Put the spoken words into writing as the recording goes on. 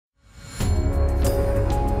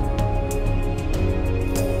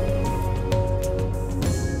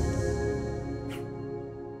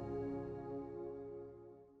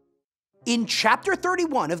In Chapter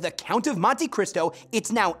 31 of the Count of Monte Cristo,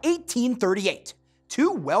 it's now 1838.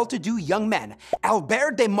 Two well-to-do young men,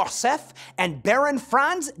 Albert de Morcerf and Baron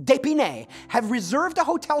Franz d'Épinay, have reserved a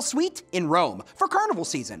hotel suite in Rome for carnival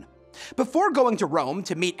season. Before going to Rome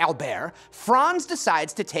to meet Albert, Franz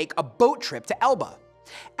decides to take a boat trip to Elba.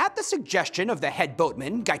 At the suggestion of the head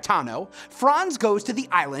boatman, Gaetano, Franz goes to the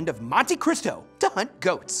island of Monte Cristo to hunt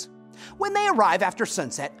goats. When they arrive after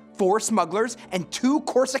sunset, 4 smugglers and 2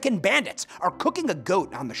 Corsican bandits are cooking a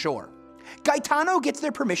goat on the shore. Gaetano gets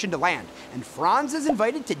their permission to land, and Franz is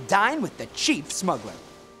invited to dine with the chief smuggler.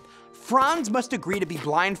 Franz must agree to be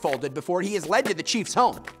blindfolded before he is led to the chief's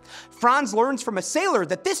home. Franz learns from a sailor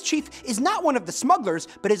that this chief is not one of the smugglers,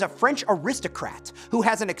 but is a French aristocrat who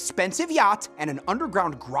has an expensive yacht and an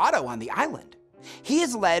underground grotto on the island. He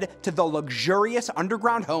is led to the luxurious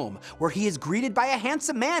underground home, where he is greeted by a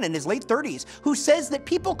handsome man in his late 30s who says that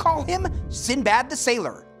people call him Sinbad the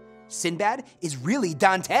Sailor. Sinbad is really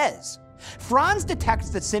Dantès. Franz detects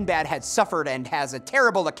that Sinbad had suffered and has a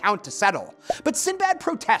terrible account to settle, but Sinbad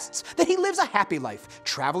protests that he lives a happy life,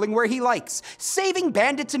 traveling where he likes, saving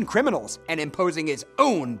bandits and criminals, and imposing his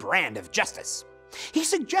own brand of justice. He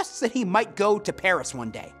suggests that he might go to Paris one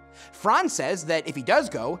day. Franz says that if he does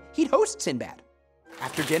go, he'd host Sinbad.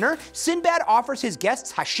 After dinner, Sinbad offers his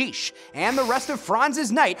guests hashish, and the rest of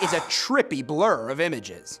Franz's night is a trippy blur of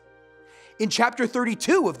images. In Chapter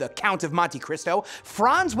 32 of the Count of Monte Cristo,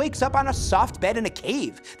 Franz wakes up on a soft bed in a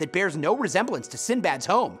cave that bears no resemblance to Sinbad's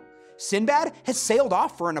home. Sinbad has sailed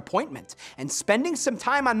off for an appointment, and spending some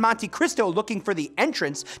time on Monte Cristo looking for the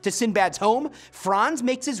entrance to Sinbad's home, Franz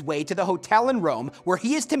makes his way to the hotel in Rome where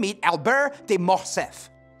he is to meet Albert de Morcerf.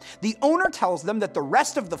 The owner tells them that the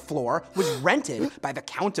rest of the floor was rented by the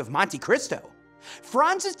Count of Monte Cristo.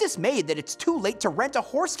 Franz is dismayed that it's too late to rent a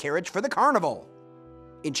horse carriage for the carnival.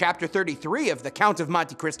 In Chapter 33 of the Count of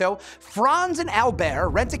Monte Cristo, Franz and Albert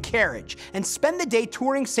rent a carriage and spend the day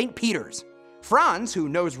touring St. Peter's. Franz, who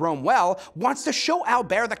knows Rome well, wants to show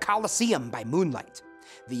Albert the Colosseum by moonlight.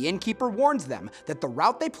 The innkeeper warns them that the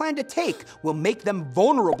route they plan to take will make them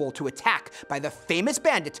vulnerable to attack by the famous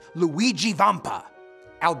bandit Luigi Vampa.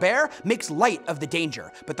 Albert makes light of the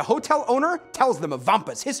danger, but the hotel owner tells them of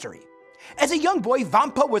Vampa's history. As a young boy,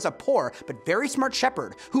 Vampa was a poor but very smart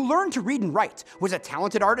shepherd who learned to read and write, was a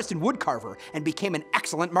talented artist and woodcarver, and became an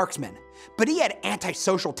excellent marksman. But he had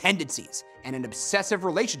antisocial tendencies and an obsessive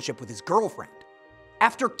relationship with his girlfriend.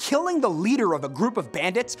 After killing the leader of a group of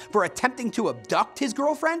bandits for attempting to abduct his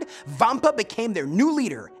girlfriend, Vampa became their new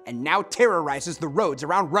leader and now terrorizes the roads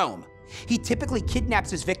around Rome. He typically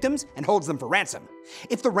kidnaps his victims and holds them for ransom.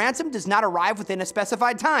 If the ransom does not arrive within a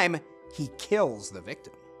specified time, he kills the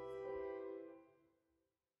victim.